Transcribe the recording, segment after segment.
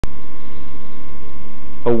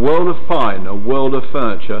A world of pine, a world of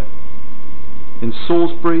furniture in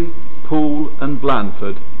Salisbury, Poole and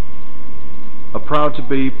Blandford are proud to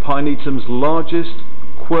be Pinetums' largest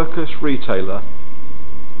Quercus retailer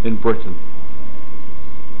in Britain.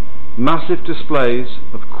 Massive displays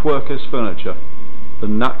of Quercus furniture, the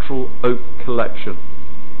natural oak collection.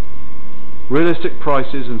 Realistic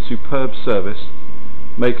prices and superb service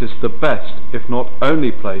make us the best, if not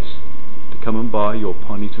only place to come and buy your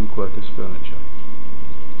Pinetum Quercus furniture.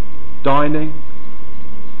 Dining,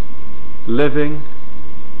 living,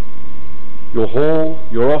 your hall,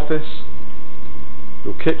 your office,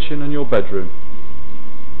 your kitchen and your bedroom.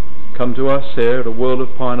 Come to us here at A World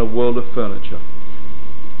of Pine, A World of Furniture.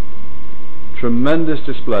 Tremendous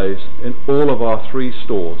displays in all of our 3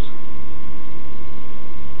 stores.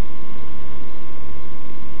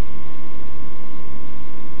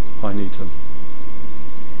 Pinetum,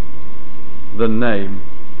 the name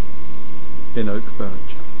in oak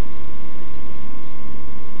furniture.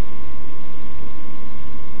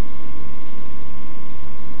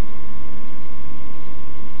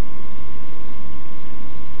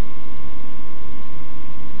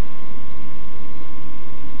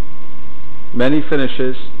 Many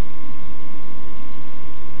finishes,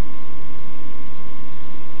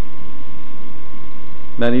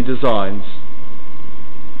 many designs,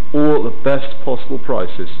 all at the best possible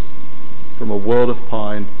prices from A World of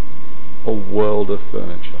Pine, A World of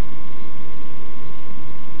Furniture.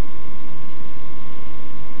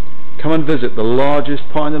 Come and visit the largest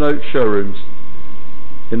pine and oak showrooms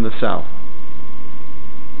in the south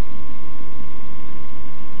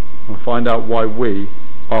and find out why we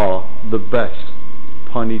are the best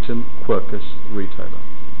Pinetum Quercus retailer.